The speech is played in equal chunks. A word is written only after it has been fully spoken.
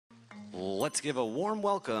Let's give a warm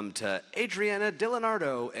welcome to Adriana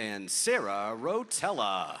DiLeonardo and Sarah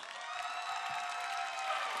Rotella.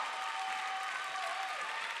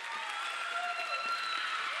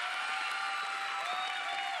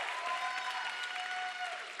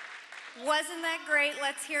 Wasn't that great?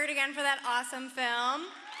 Let's hear it again for that awesome film.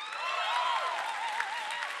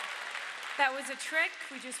 That was a trick.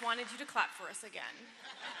 We just wanted you to clap for us again.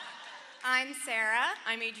 I'm Sarah.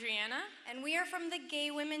 I'm Adriana. And we are from the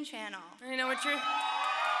Gay Women Channel. I know what you're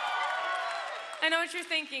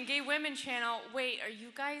thinking. Gay Women Channel. Wait, are you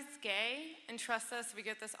guys gay? And trust us, we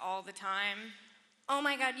get this all the time. Oh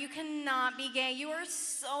my God, you cannot be gay. You are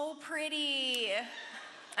so pretty.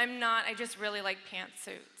 I'm not. I just really like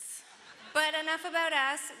pantsuits. But enough about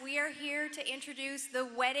us. We are here to introduce the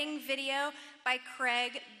wedding video by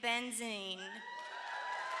Craig Benzine.